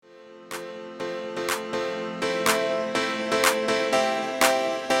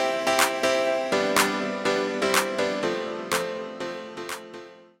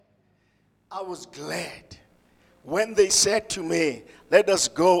was glad when they said to me, let us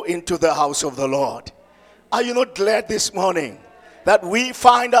go into the house of the Lord. Are you not glad this morning that we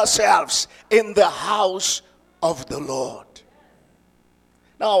find ourselves in the house of the Lord?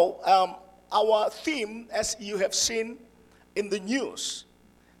 Now, our theme, as you have seen in the news,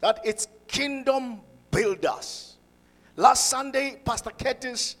 that it's kingdom builders. Last Sunday, Pastor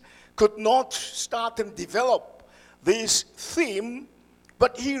Curtis could not start and develop this theme,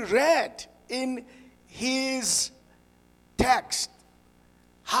 but he read in his text,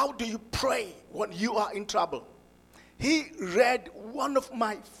 how do you pray when you are in trouble? He read one of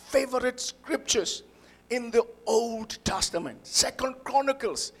my favorite scriptures in the Old Testament, 2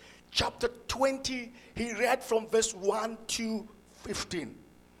 Chronicles chapter 20. He read from verse 1 to 15.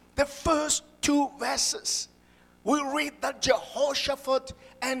 The first two verses, we read that Jehoshaphat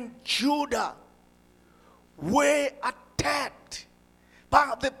and Judah were attacked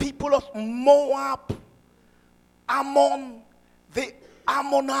by the people of Moab, Ammon, the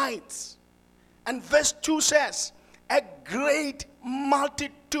Ammonites. And verse 2 says, a great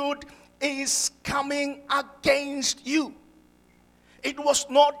multitude is coming against you. It was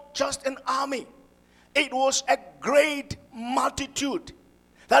not just an army. It was a great multitude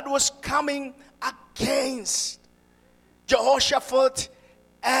that was coming against Jehoshaphat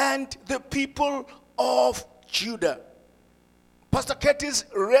and the people of Judah. Pastor Curtis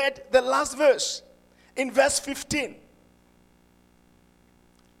read the last verse in verse 15.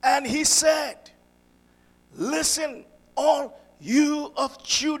 And he said, listen, all you of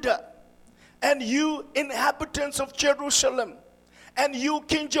Judah, and you inhabitants of Jerusalem, and you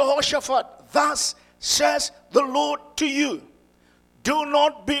King Jehoshaphat, thus says the Lord to you, do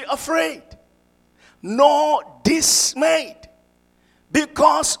not be afraid, nor dismayed,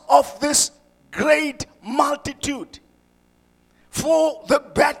 because of this great multitude. For the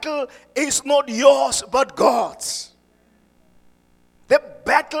battle is not yours, but God's. The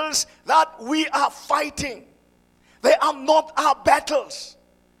battles that we are fighting, they are not our battles,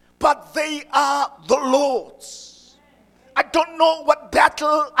 but they are the Lord's. I don't know what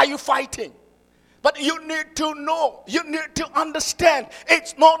battle are you fighting, but you need to know, you need to understand,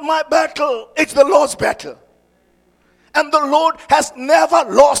 it's not my battle, it's the Lord's battle. And the Lord has never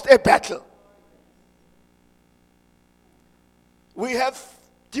lost a battle. We have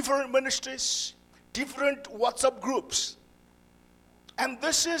different ministries, different WhatsApp groups. And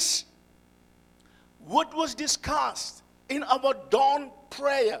this is what was discussed in our dawn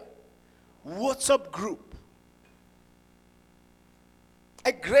prayer WhatsApp group.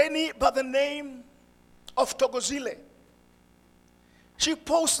 A granny by the name of Togozile, she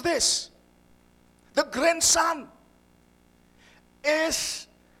posts this. The grandson is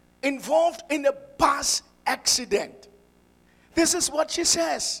involved in a bus accident. This is what she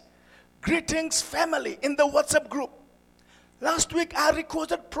says. Greetings, family, in the WhatsApp group. Last week, I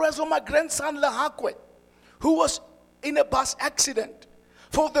recorded prayers for my grandson, Lehakwe, who was in a bus accident.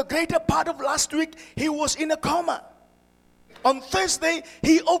 For the greater part of last week, he was in a coma. On Thursday,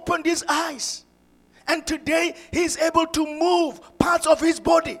 he opened his eyes. And today, he is able to move parts of his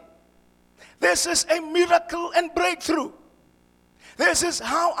body. This is a miracle and breakthrough. This is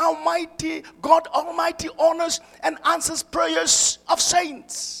how Almighty God Almighty honors and answers prayers of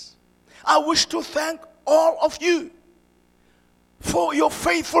saints. I wish to thank all of you for your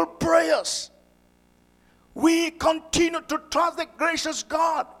faithful prayers. We continue to trust the gracious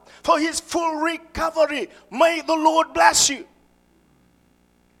God for his full recovery. May the Lord bless you.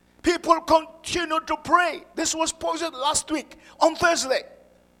 People continue to pray. This was posted last week on Thursday.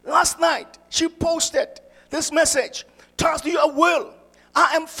 Last night, she posted this message. Trust your will.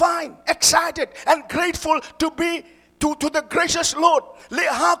 I am fine, excited, and grateful to be to the gracious Lord.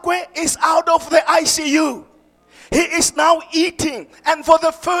 Lehakwe is out of the ICU. He is now eating, and for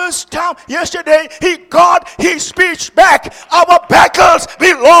the first time yesterday, he got his speech back. Our battles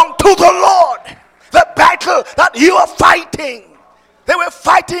belong to the Lord. The battle that you are fighting, they were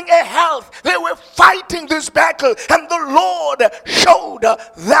fighting a health. They were fighting this battle, and the Lord showed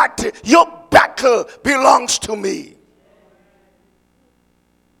that your battle belongs to me.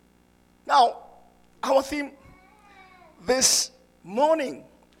 Now, our theme this morning,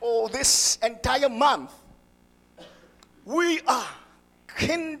 or this entire month, we are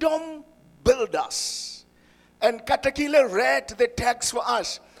kingdom builders. And Katakile read the text for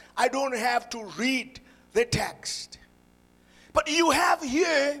us. I don't have to read the text. But you have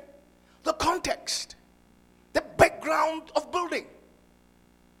here the context, the background of building.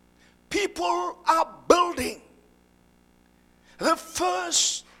 People are building the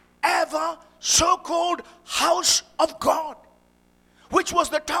first ever so-called house of God, which was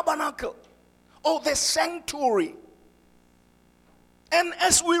the tabernacle, or the sanctuary. And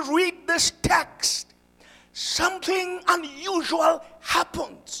as we read this text, something unusual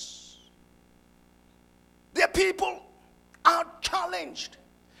happens. The people are challenged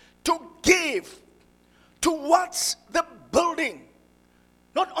to give towards the building,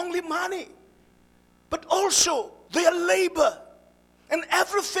 not only money, but also their labor and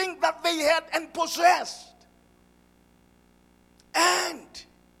everything that they had and possessed. And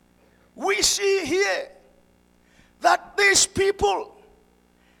we see here that these people,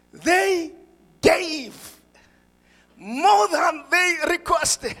 they gave more than they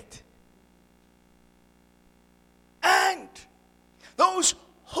requested. And those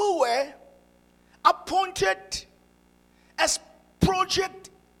who were appointed as project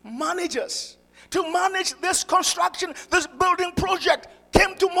managers to manage this construction, this building project,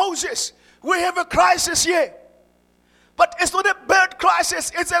 came to Moses. We have a crisis here. But it's not a bad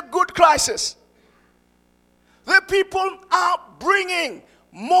crisis, it's a good crisis. The people are bringing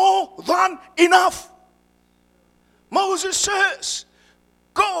more than enough. Moses says,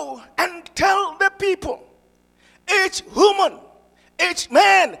 go and tell the people, each woman, each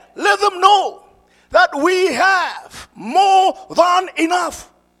man, let them know that we have more than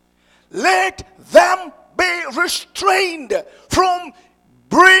enough. Let them be restrained from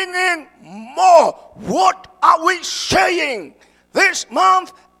bringing more. What are we saying this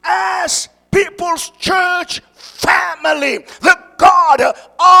month as People's Church family? The God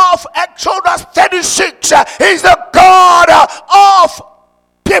of Exodus 36 is the God of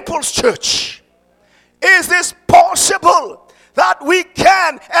People's Church. Is this possible that we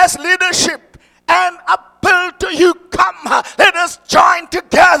can, as leadership, and appeal to you, come, let us join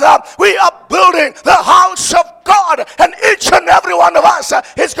together. We are building the house of God, and each and every one of us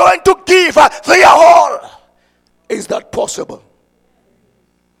is going to give their all. Is that possible?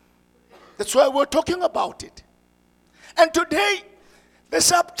 That's why we're talking about it. And today, the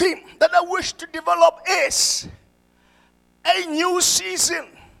sub-theme that I wish to develop is a new season,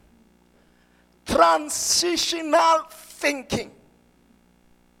 transitional thinking.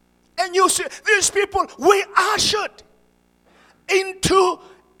 And you see, these people, we ushered into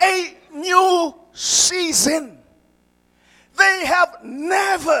a new season. They have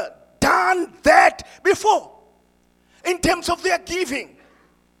never done that before in terms of their giving.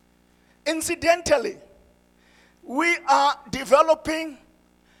 Incidentally, we are developing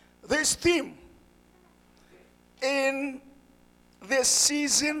this theme in this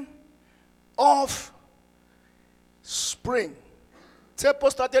season of spring.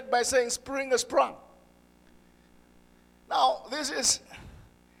 Tsepo started by saying spring has sprung. Now, this is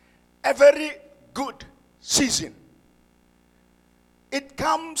a very good season. It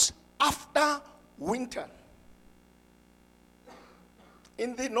comes after winter.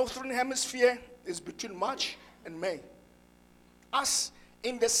 In the northern hemisphere, it's between March and May. As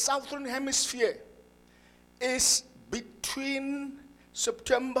in the southern hemisphere, is between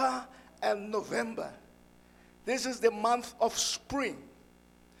September and November. This is the month of spring.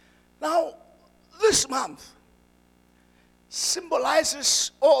 Now, this month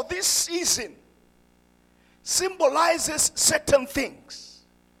symbolizes, or this season symbolizes certain things.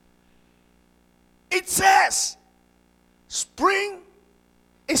 It says, spring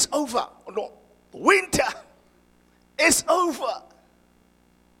is over. No, winter is over.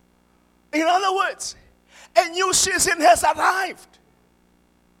 In other words, a new season has arrived.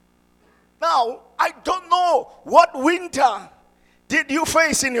 Now, I don't know what winter did you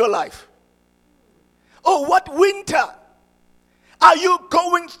face in your life? Or what winter are you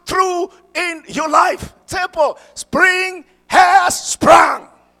going through in your life? Therefore, spring has sprung.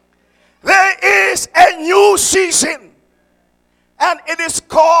 There is a new season, and it is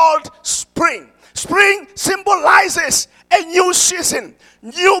called spring. Spring symbolizes a new season,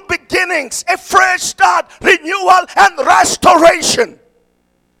 new beginnings, a fresh start, renewal, and restoration.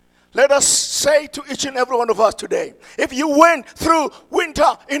 Let us say to each and every one of us today, if you went through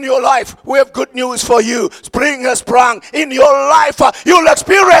winter in your life, we have good news for you. Spring has sprung in your life. You'll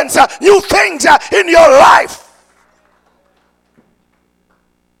experience new things in your life.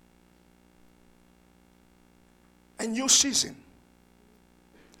 A new season.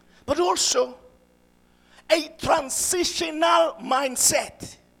 But also a transitional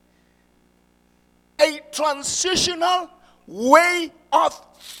mindset. A transitional way of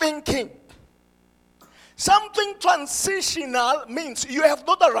thinking. Something transitional means you have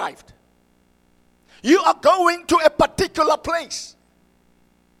not arrived. You are going to a particular place.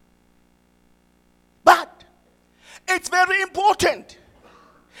 But it's very important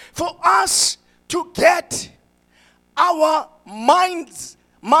for us to get our minds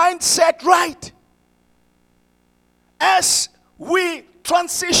mindset right as we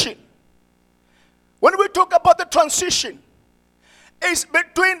transition. When we talk about the transition, it's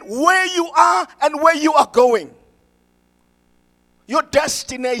between where you are and where you are going. Your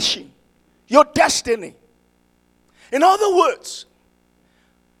destination, your destiny. In other words,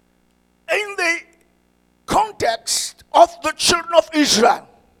 in the context of the children of Israel,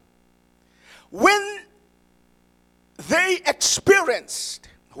 when they experienced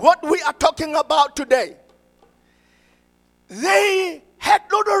what we are talking about today, they had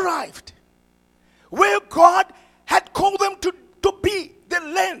not arrived where God had called them to be, the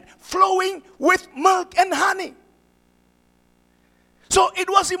land flowing with milk and honey. So it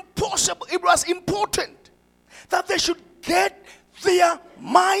was impossible, it was important that they should get their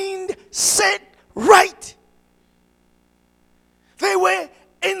mind set right. They were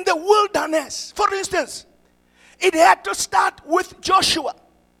in the wilderness. For instance, it had to start with Joshua.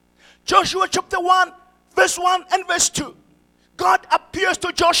 Joshua chapter 1, verse 1 and verse 2. God appears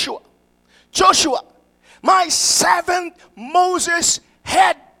to Joshua. Joshua, my servant Moses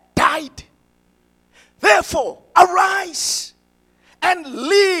had died. Therefore, arise and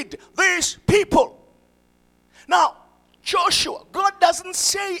lead these people. Now, Joshua, God doesn't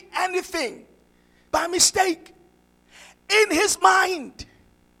say anything by mistake. In his mind,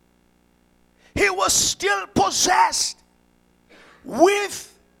 he was still possessed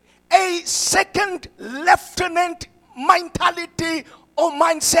with a second lieutenant mentality or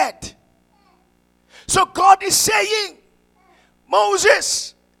mindset. So God is saying,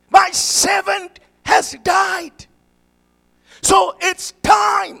 Moses, my servant has died. So it's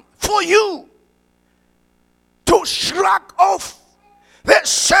time for you to shrug off the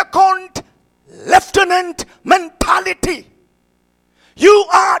second lieutenant mentality. You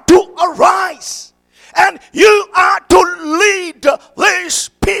are to arise and you are to lead these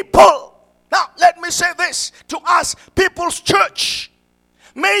people. Now, let me say this to us, People's Church.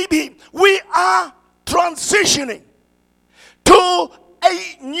 Maybe we are transitioning to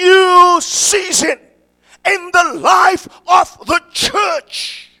a new season in the life of the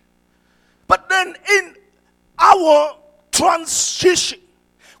church. But then in our transition,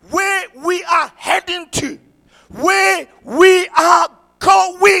 where we are heading to, where we are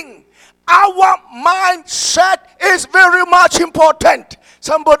going, our mindset is very much important.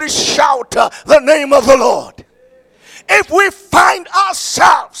 Somebody shout the name of the Lord. If we find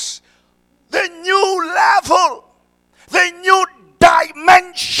ourselves the new level, the new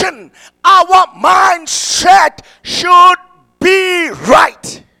dimension, our mindset should be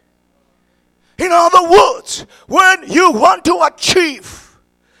right. In other words, when you want to achieve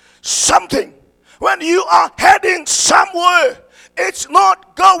something, when you are heading somewhere, it's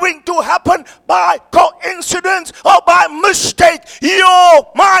not going to happen by coincidence or by mistake.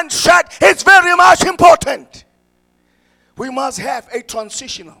 Your mindset is very much important. We must have a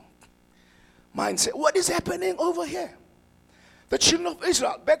transitional mindset. What is happening over here? The children of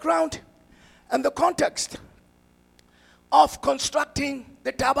Israel, background and the context of constructing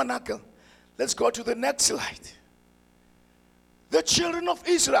the tabernacle. Let's go to the next slide. The children of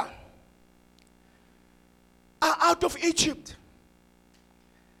Israel are out of Egypt.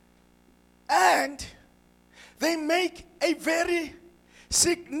 And they make a very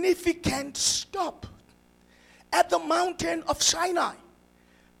significant stop at the mountain of Sinai,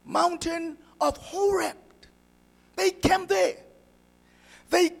 mountain of Horeb. They camped there.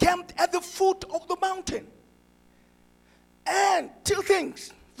 They camped at the foot of the mountain. And two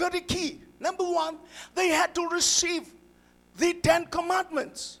things, very key. Number one, they had to receive the 10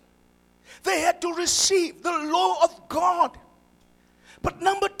 commandments. They had to receive the law of God. But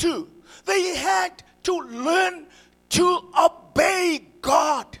number two, they had to learn to obey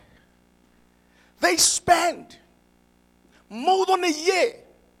God. They spent more than a year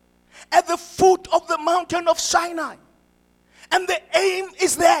at the foot of the mountain of Sinai. And the aim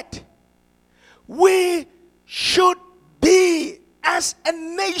is that we should be, as a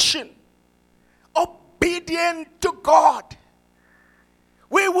nation, obedient to God.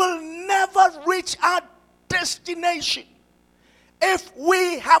 We will never reach our destination if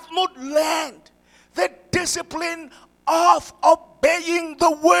we have not learned the discipline of obeying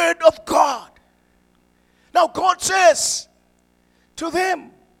the word of God. Now God says to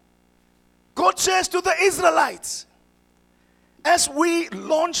them, God says to the Israelites, as we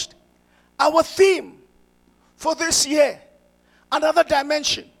launched our theme for this year, another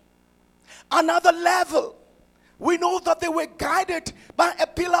dimension, another level. We know that they were guided by a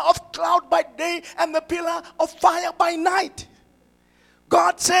pillar of cloud by day and the pillar of fire by night.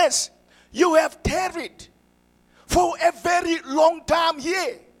 God says, you have tarried for a very long time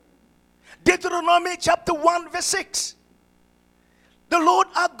here. Deuteronomy chapter 1 verse 6. The Lord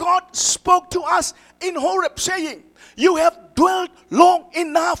our God spoke to us in Horeb, saying, you have dwelt long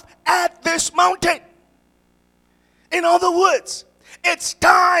enough at this mountain. In other words, it's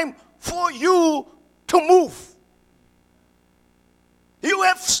time for you to move. You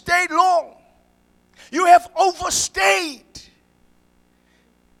have stayed long. You have overstayed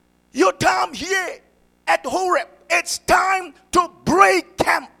your time here at Horeb. It's time to break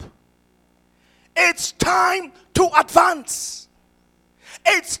camp. It's time to advance.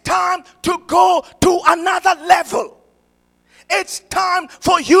 It's time to go to another level. It's time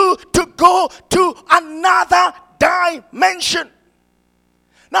for you to go to another dimension.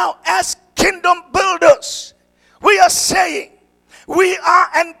 Now, as kingdom builders, we are saying, we are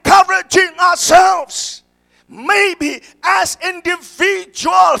encouraging ourselves. Maybe as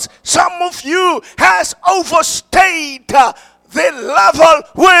individuals, some of you has overstayed the level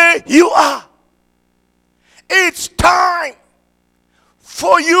where you are. It's time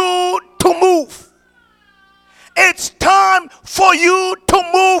for you to move. It's time for you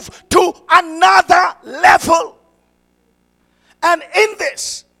to move to another level. And in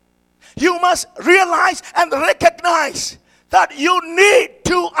this, you must realize and recognize that you need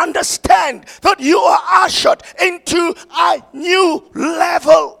to understand that you are ushered into a new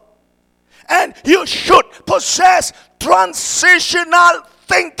level. And you should possess transitional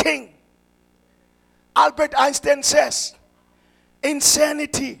thinking. Albert Einstein says,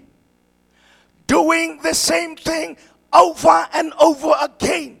 insanity, doing the same thing over and over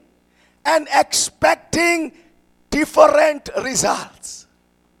again and expecting different results.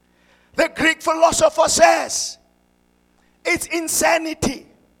 The Greek philosopher says, it's insanity.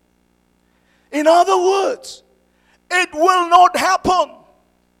 In other words, it will not happen.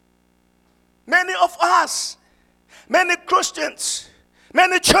 Many of us, many Christians,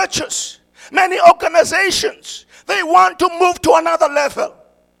 many churches, many organizations, they want to move to another level.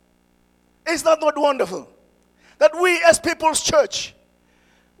 Is that not wonderful? That we as People's Church,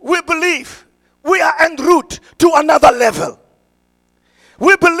 we believe we are en route to another level.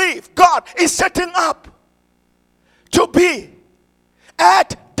 We believe God is setting up to be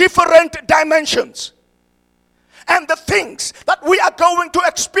at different dimensions. And the things that we are going to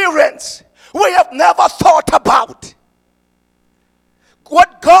experience, we have never thought about.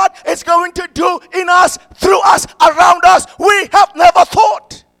 What God is going to do in us, through us, around us, we have never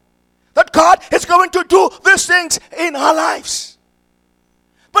thought that God is going to do these things in our lives.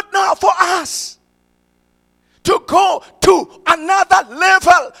 But now for us to go to another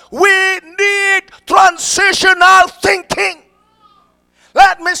level, we need transitional thinking.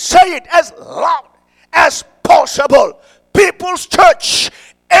 Let me say it as loud as possible. People's Church,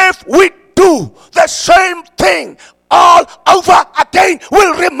 if we do the same thing all over again,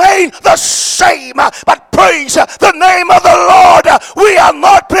 will remain the same. But praise the name of the Lord, we are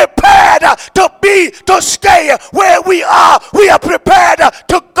not prepared to stay where we are. We are prepared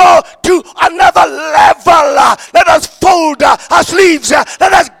to go to another level. Let us fold our sleeves.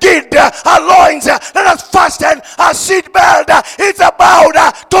 Let us gird our loins. Let us fasten our seatbelt. It's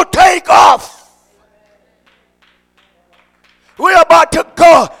about to take off. We are about to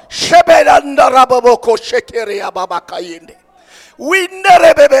go.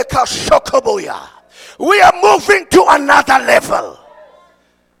 We are moving to another level.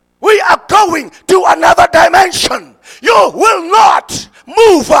 We are going to another dimension. You will not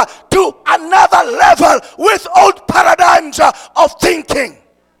move to another level with old paradigms of thinking.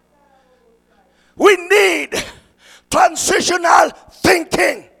 We need transitional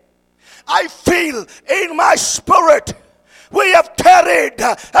thinking. I feel in my spirit we have tarried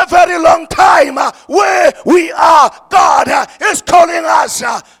a very long time where we are. God is calling us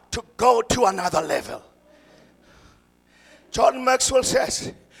to go to another level. John Maxwell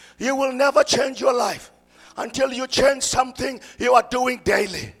says, you will never change your life until you change something you are doing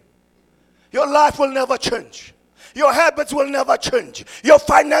daily. Your life will never change. Your habits will never change. Your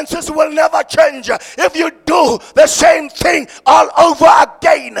finances will never change if you do the same thing all over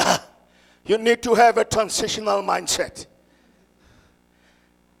again. You need to have a transitional mindset.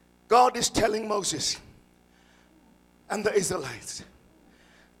 God is telling Moses and the Israelites,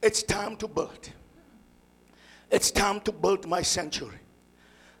 it's time to build. It's time to build my sanctuary.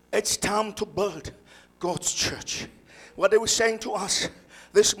 It's time to build God's church. What are we saying to us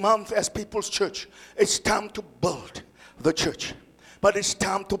this month as People's Church? It's time to build the church. But it's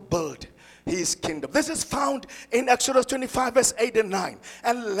time to build His kingdom. This is found in Exodus 25 verse 8 and 9.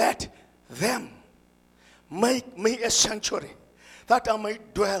 And let them make me a sanctuary, that I may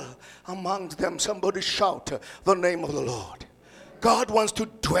dwell among them. Somebody shout the name of the Lord. God wants to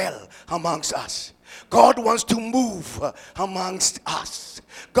dwell amongst us. God wants to move amongst us.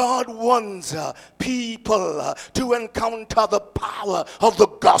 God wants people to encounter the power of the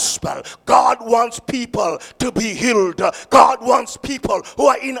gospel. God wants people to be healed. God wants people who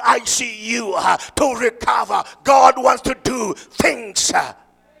are in ICU to recover. God wants to do things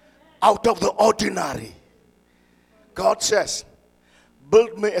out of the ordinary. God says,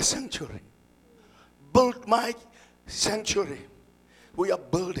 build me a sanctuary. Build my sanctuary. We are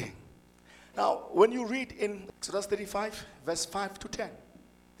building. Now, when you read in Exodus 35, verse 5 to 10,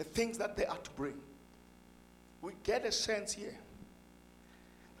 the things that they are to bring, we get a sense here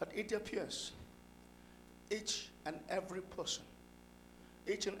that it appears each and every person,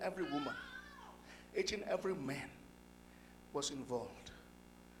 each and every woman, each and every man was involved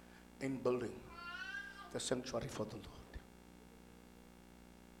in building the sanctuary for the Lord.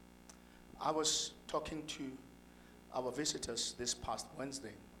 I was talking to our visitors this past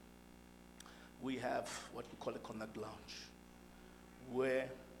Wednesday. We have what we call a Connect Lounge, where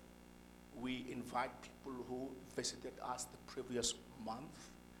we invite people who visited us the previous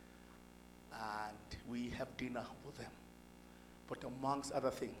month, and we have dinner with them. But amongst other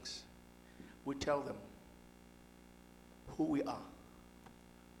things, we tell them who we are,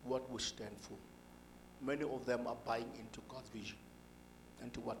 what we stand for. Many of them are buying into God's vision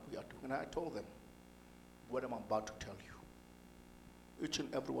and to what we are doing. And I told them what I'm about to tell you. Each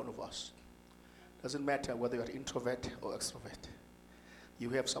and every one of us, doesn't matter whether you're introvert or extrovert, you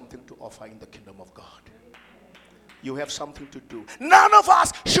have something to offer in the kingdom of God. You have something to do. None of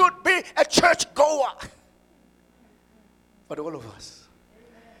us should be a church goer, but all of us.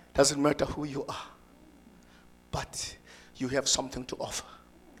 Doesn't matter who you are, but you have something to offer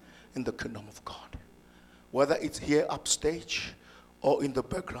in the kingdom of God. Whether it's here upstage or in the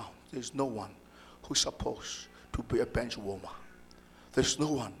background, there's no one who's supposed to be a bench warmer. There's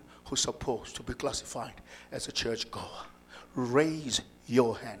no one who's supposed to be classified as a church goer. Raise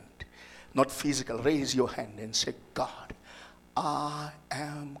your hand, not physical, raise your hand and say, God, I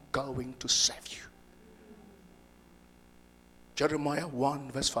am going to serve you. Jeremiah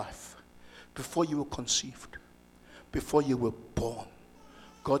 1 verse 5. Before you were conceived, before you were born,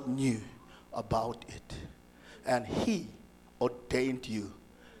 God knew about it. And he ordained you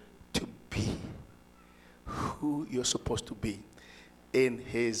to be who you're supposed to be in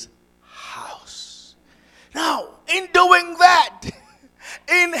his house. Now, in doing that,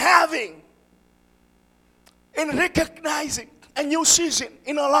 in recognizing a new season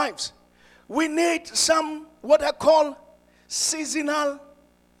in our lives, we need some, what I call, seasonal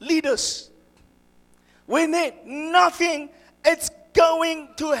leaders. We need nothing. It's going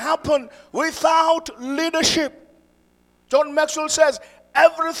to happen without leadership. John Maxwell says,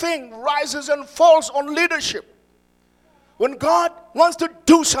 everything rises and falls on leadership. When God wants to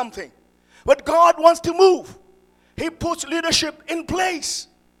do something, when God wants to move, he puts leadership in place.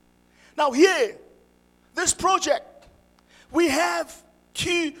 Now here, this project, we have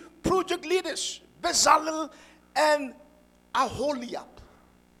two project leaders, Bezalel and Aholiab.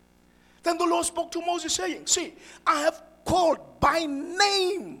 Then the Lord spoke to Moses saying, see, I have called by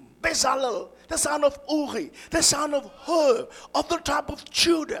name Bezalel, the son of Uri, the son of Hur, of the tribe of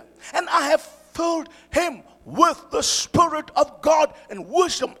Judah. And I have filled him with the Spirit of God and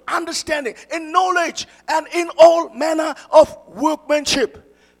wisdom, understanding, in knowledge, and in all manner of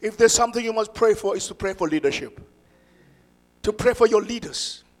workmanship. If there's something you must pray for, is to pray for leadership. To pray for your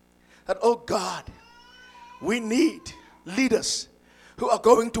leaders. That, oh God, we need leaders who are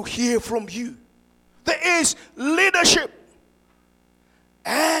going to hear from you. There is leadership.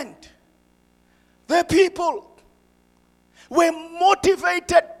 And the people were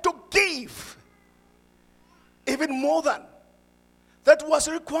motivated to give even more than that was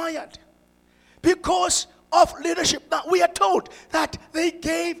required because of leadership. Now we are told that they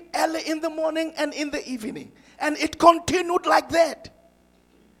gave early in the morning and in the evening, and it continued like that.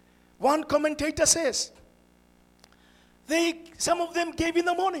 One commentator says some of them gave in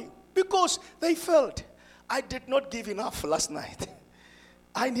the morning because they felt, I did not give enough last night.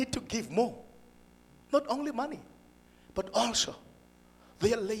 I need to give more. Not only money, but also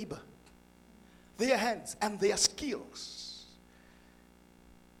their labor, their hands, and their skills.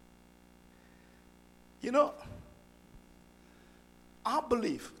 You know, I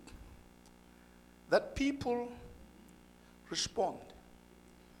believe that people respond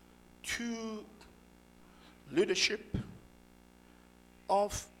to leadership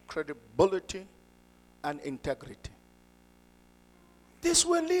of credibility and integrity. These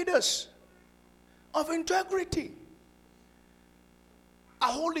were leaders of integrity.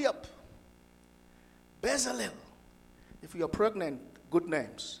 Aholiab, Bezalel. If you are pregnant, good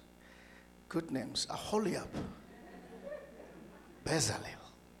names. Good names. Aholiab, Bezalel.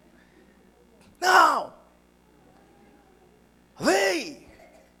 Now,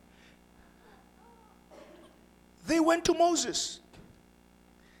 they went to Moses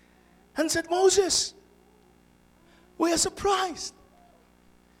and said, Moses, we are surprised.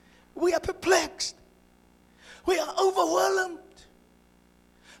 We are perplexed. We are overwhelmed.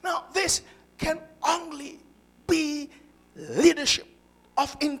 Now, this can only be leadership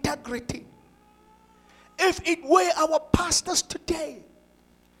of integrity. If it were our pastors today,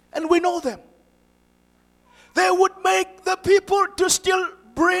 and we know them, they would make the people to still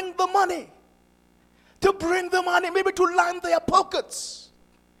bring the money. To bring the money, maybe to line their pockets.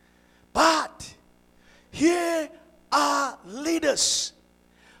 But here are leaders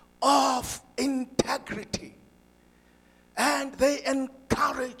of integrity. And they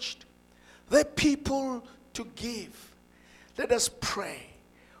encouraged the people to give. Let us pray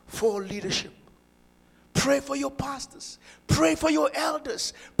for leadership. Pray for your pastors. Pray for your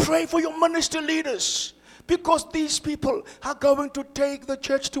elders. Pray for your ministry leaders. Because these people are going to take the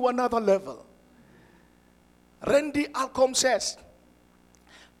church to another level. Randy Alcom says,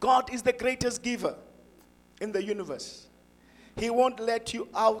 God is the greatest giver in the universe. He won't let you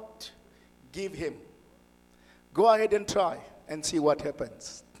outgive him. Go ahead and try and see what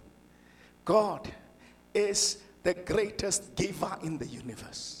happens. God is the greatest giver in the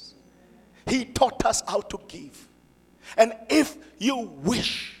universe. He taught us how to give. And if you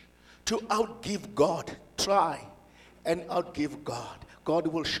wish to outgive God, try and outgive God. God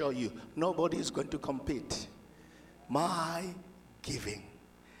will show you. Nobody is going to compete. My giving.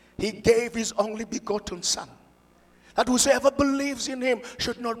 He gave his only begotten Son, that whosoever believes in him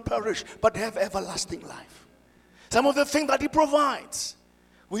should not perish, but have everlasting life. Some of the things that he provides,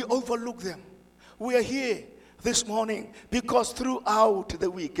 we overlook them. We are here this morning because throughout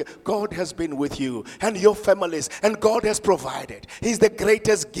the week, God has been with you and your families, and God has provided. He's the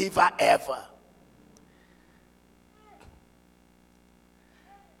greatest giver ever.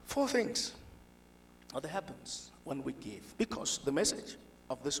 4 things that happens when we give, because the message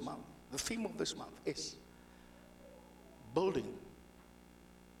of this month, the theme of this month is building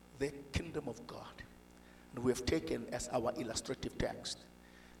the kingdom of God. And we have taken as our illustrative text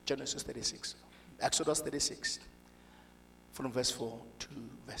Genesis 36, Exodus 36, from verse 4 to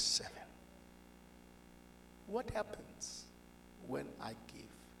verse 7. What happens when I give?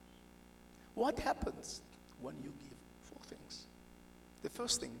 What happens when you give? 4 things. The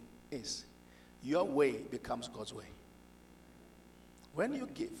first thing is your way becomes God's way. When you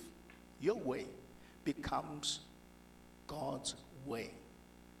give, your way becomes God's way.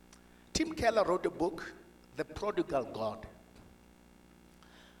 Tim Keller wrote a book, The Prodigal God.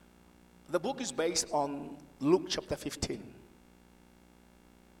 The book is based on Luke chapter 15,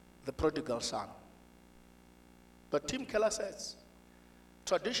 the prodigal son. But Tim Keller says,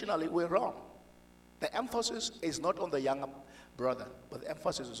 traditionally we're wrong. The emphasis is not on the younger brother, but the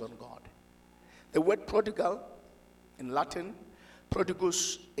emphasis is on God. The word prodigal in Latin,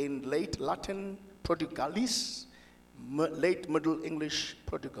 prodigus in late Latin, prodigalis, late Middle English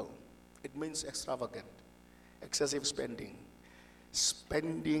prodigal. It means extravagant, excessive spending,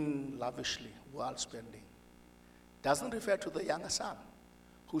 spending lavishly while spending. Doesn't refer to the younger son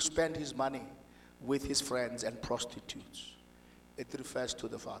who spent his money with his friends and prostitutes. It refers to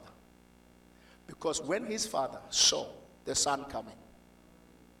the father. Because when his father saw the son coming,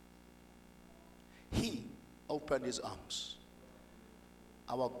 he opened his arms.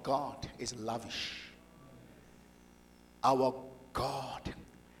 Our God is lavish. Our God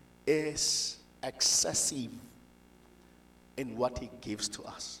is excessive in what he gives to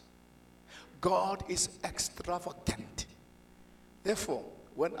us. God is extravagant. Therefore,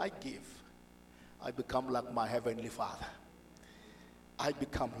 when I give, I become like my heavenly Father. I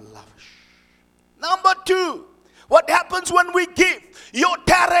become lavish. Number 2, what happens when we give? Your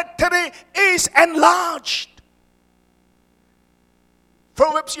territory is enlarged.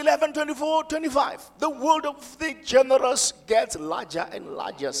 Proverbs 11:24-25. The word of the generous gets larger and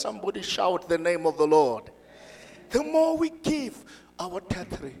larger. Somebody shout the name of the Lord. The more we give, our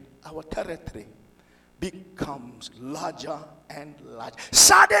territory becomes larger and larger.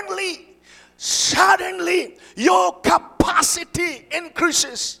 Suddenly, your capacity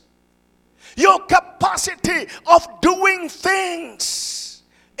increases. Your capacity of doing things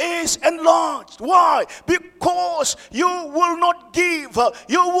is enlarged. Why? Because you will not give.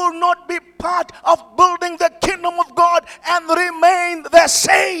 You will not be part of building the kingdom of God and remain the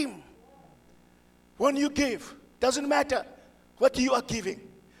same. When you give, doesn't matter what you are giving.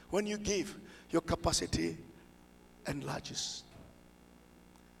 When you give, your capacity enlarges.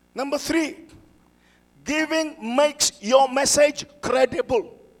 Number 3, giving makes your message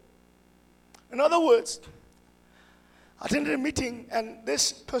credible. In other words, I attended a meeting and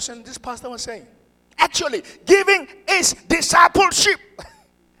this pastor was saying, actually, giving is discipleship.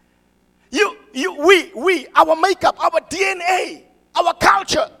 We, our makeup, our DNA, our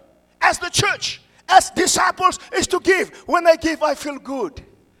culture as the church, as disciples is to give. When I give, I feel good.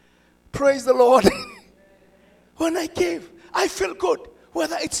 Praise the Lord. When I give, I feel good.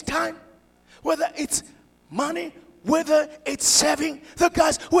 Whether it's time, whether it's money, whether it's serving the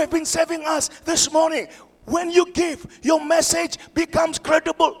guys who have been serving us this morning. When you give, your message becomes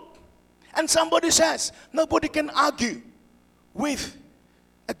credible. And somebody says, nobody can argue with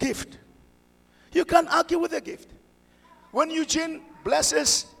a gift. You can't argue with a gift. When Eugene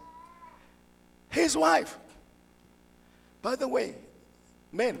blesses his wife, by the way,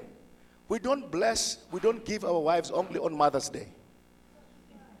 men, we don't give our wives only on Mother's Day.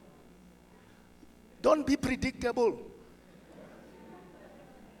 Don't be predictable.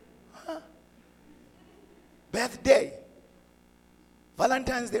 Birthday,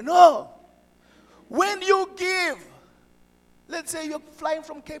 Valentine's Day, no. When you give, let's say you're flying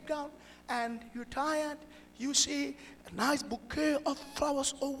from Cape Town and you're tired, you see a nice bouquet of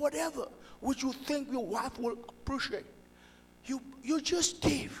flowers or whatever, which you think your wife will appreciate. You just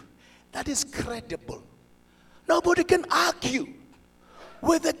give. That is credible. Nobody can argue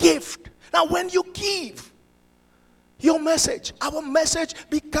with a gift. Now when you give, your message, our message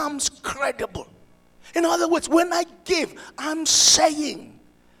becomes credible. In other words, when I give, I'm saying,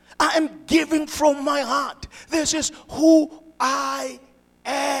 I am giving from my heart. This is who I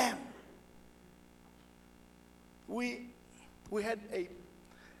am. We had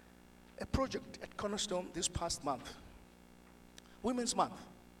a project at Cornerstone this past month, Women's Month.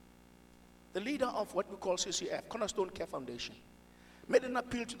 The leader of what we call CCF, Cornerstone Care Foundation, made an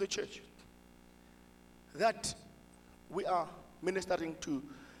appeal to the church that we are ministering to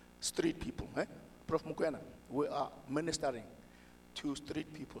street people. Prof. Mukwena, we are ministering to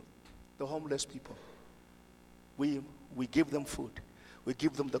street people, the homeless people. We give them food. We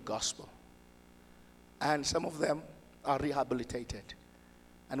give them the gospel. And some of them are rehabilitated.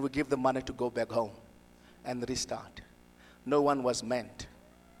 And we give them money to go back home and restart. No one was meant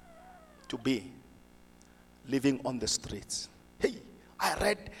to be living on the streets. Hey, I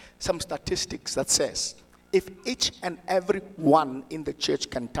read some statistics that says if each and every one in the church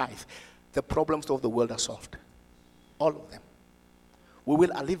can tithe, the problems of the world are solved. All of them. We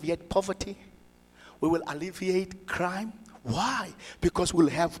will alleviate poverty. We will alleviate crime. Why? Because we'll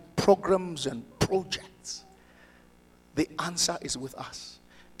have programs and projects. The answer is with us.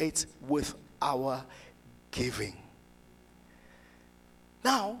 It's with our giving.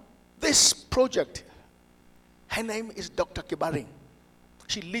 Now, this project, her name is Dr. Kibaring.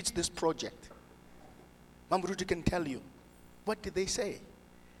 She leads this project. Mama Rudy can tell you. What did they say?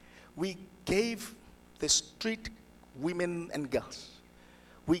 We gave the street women and girls,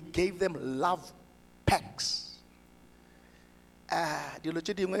 we gave them love packs.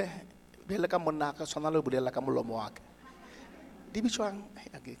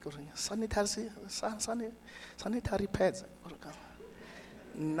 Sanitary pads.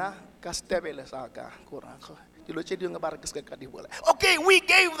 Okay, we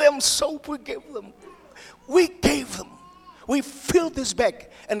gave them soap, we gave them. We filled this bag.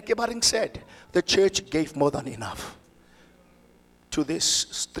 And Kibaring said, the church gave more than enough to these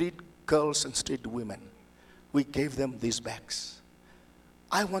street girls and street women. We gave them these bags.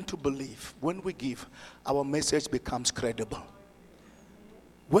 I want to believe when we give, our message becomes credible.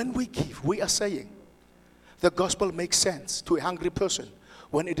 When we give, we are saying the gospel makes sense to a hungry person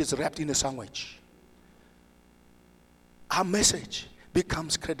when it is wrapped in a sandwich. Our message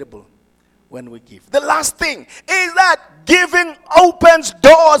becomes credible when we give. The last thing is that giving opens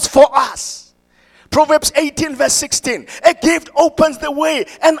doors for us. Proverbs 18 verse 16. A gift opens the way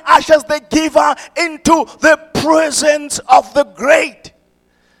and ushers the giver into the presence of the great.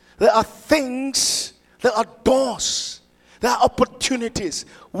 There are things, there are doors, there are opportunities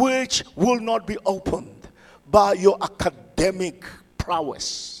which will not be opened by your academic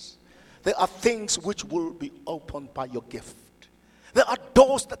prowess. There are things which will be opened by your gift. There are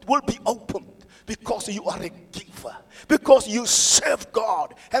doors that will be opened because you are a giver, because you serve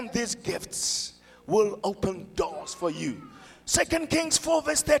God, and these gifts will open doors for you. 2 Kings 4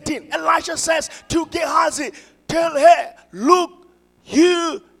 verse 13, Elisha says to Gehazi, tell her, look,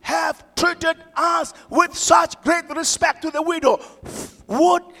 you have treated us with such great respect to the widow.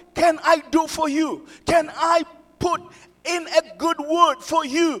 What can I do for you? Can I put in a good word for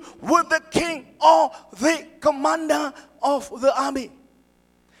you with the king or the commander of the army.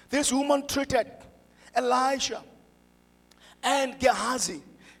 This woman treated Elisha and Gehazi,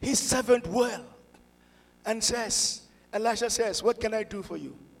 his servant, well. And Elisha says, what can I do for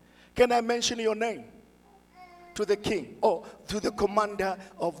you? Can I mention your name to the king or to the commander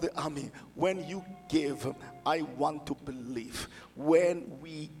of the army? When you give, I want to believe. When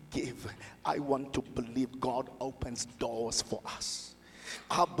we give, I want to believe God opens doors for us.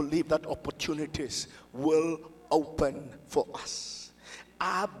 I believe that opportunities will open for us.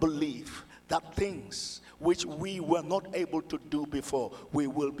 I believe that things which we were not able to do before, we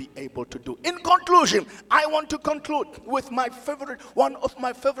will be able to do. In conclusion, I want to conclude with one of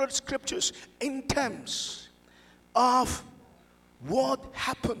my favorite scriptures in terms of what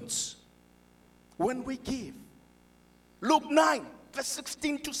happens when we give. Luke 9, verse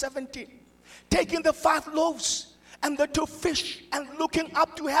 16 to 17. Taking the 5 loaves and the 2 fish and looking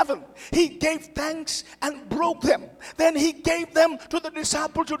up to heaven, he gave thanks and broke them. Then he gave them to the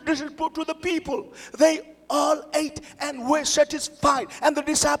disciples to distribute to the people. They all ate and were satisfied. And the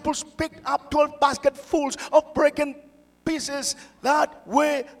disciples picked up 12 basketfuls of broken pieces that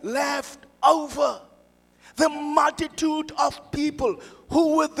were left over. The multitude of people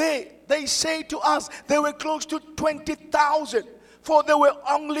who were there, they say to us, they were close to 20,000, for there were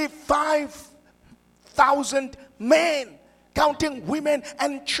only 5,000 men, counting women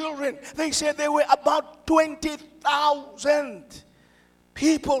and children. They said there were about 20,000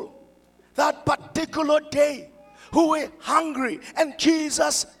 people that particular day who were hungry. And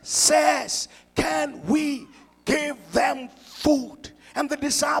Jesus says, can we give them food? And the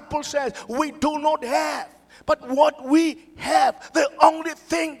disciple says, we do not have. But what we have, the only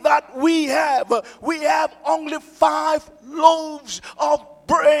thing that we have only 5 loaves of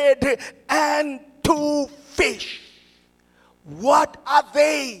bread and 2 fish. What are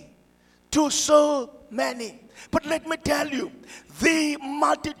they to so many? But let me tell you, the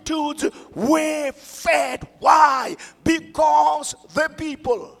multitudes were fed. Why? Because the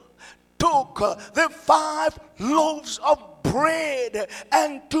people took the 5 loaves of bread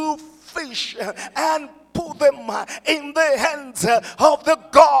and 2 fish and put them in the hands of the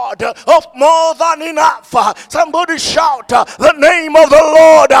God of more than enough. Somebody shout the name of the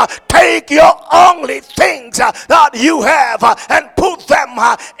Lord. Take your only things that you have and put them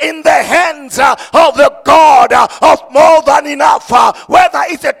in the hands of the God of more than enough. Whether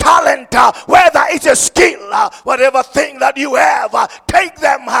it's a talent, whether it's a skill, whatever thing that you have, take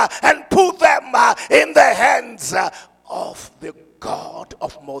them and put them in the hands of the God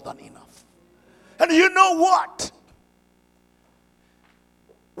of more than enough. And you know what?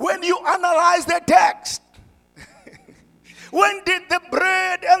 When you analyze the text, when did the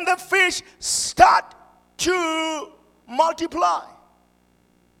bread and the fish start to multiply?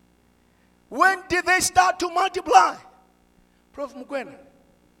 When did they start to multiply? Prof. Mukwena,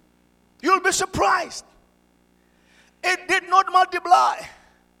 you'll be surprised. It did not multiply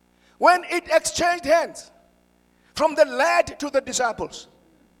when it exchanged hands from the lad to the disciples.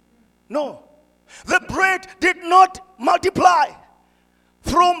 No. The bread did not multiply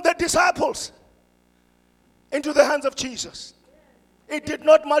from the disciples into the hands of Jesus. It did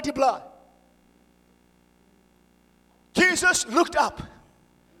not multiply. Jesus looked up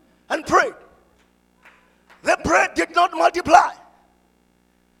and prayed. The bread did not multiply.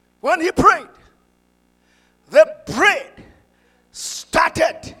 When he prayed, the bread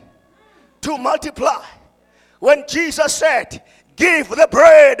started to multiply. When Jesus said, give the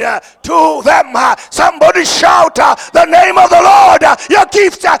bread to them. Somebody shout the name of the Lord. Your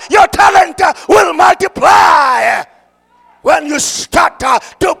gift, your talent will multiply. When you start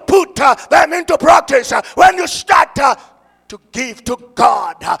to put them into practice, when you start to give to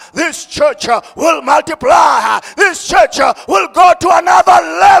God, this church will multiply. This church will go to another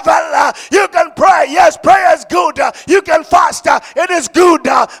level. You can pray. Yes, prayer is good. You can fast. It is good.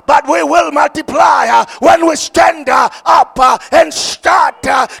 But we will multiply when we stand up and start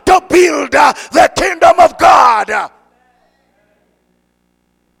to build the kingdom of God.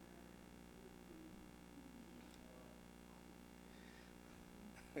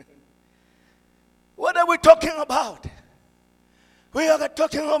 What are we talking about? We are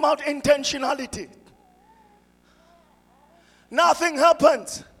talking about intentionality. Nothing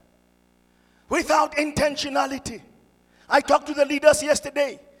happens without intentionality. I talked to the leaders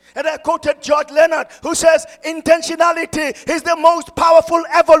yesterday, and I quoted George Leonard, who says intentionality is the most powerful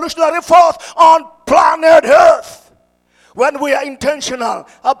evolutionary force on planet Earth. When we are intentional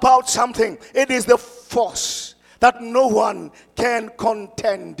about something, it is the force that no one can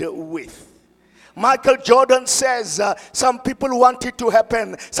contend with. Michael Jordan says some people want it to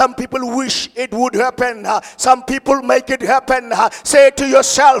happen. Some people wish it would happen. Some people make it happen. Say to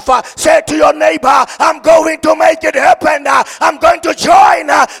yourself, say to your neighbor, I'm going to make it happen. I'm going to join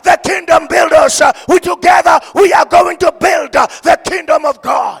the kingdom builders. Together we are going to build the kingdom of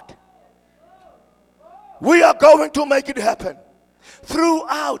God. We are going to make it happen.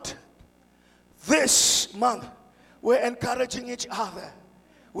 Throughout this month, we're encouraging each other.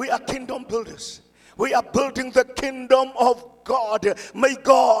 We are kingdom builders. We are building the kingdom of God. May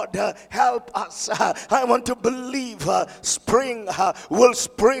God help us. I want to believe spring will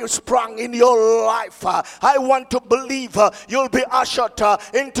sprung in your life. I want to believe you'll be ushered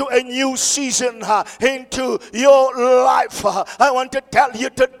into a new season into your life. I want to tell you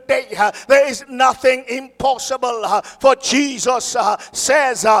today there is nothing impossible. For Jesus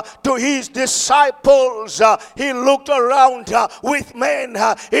says to his disciples, he looked around with men,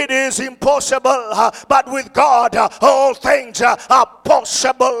 it is impossible, but with God all things are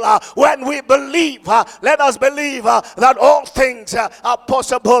possible. When we believe, let us believe that all things are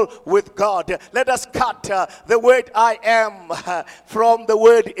possible with God. Let us cut the word I am from the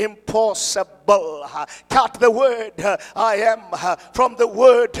word impossible. Cut the word I am from the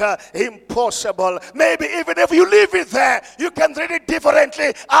word impossible. Maybe even if you leave it there, you can read it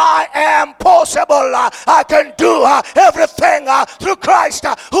differently. I am possible. I can do everything through Christ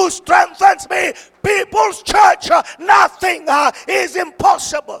who strengthens me. People's church, nothing is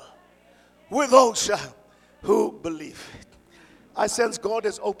impossible with those who believe. I sense God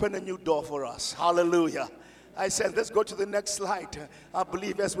has opened a new door for us. Hallelujah. I said, let's go to the next slide. I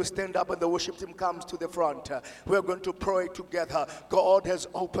believe as we stand up and the worship team comes to the front, we're going to pray together. God has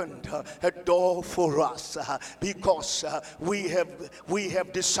opened a door for us because we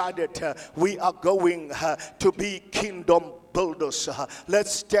have decided we are going to be kingdom builders.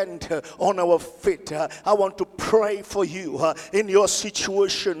 Let's stand on our feet. I want to pray for you in your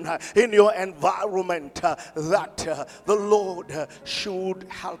situation, in your environment, that the Lord should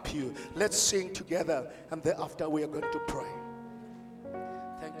help you. Let's sing together, and thereafter we are going to pray.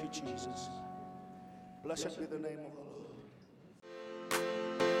 Thank you, Jesus. Blessed be the name of the Lord.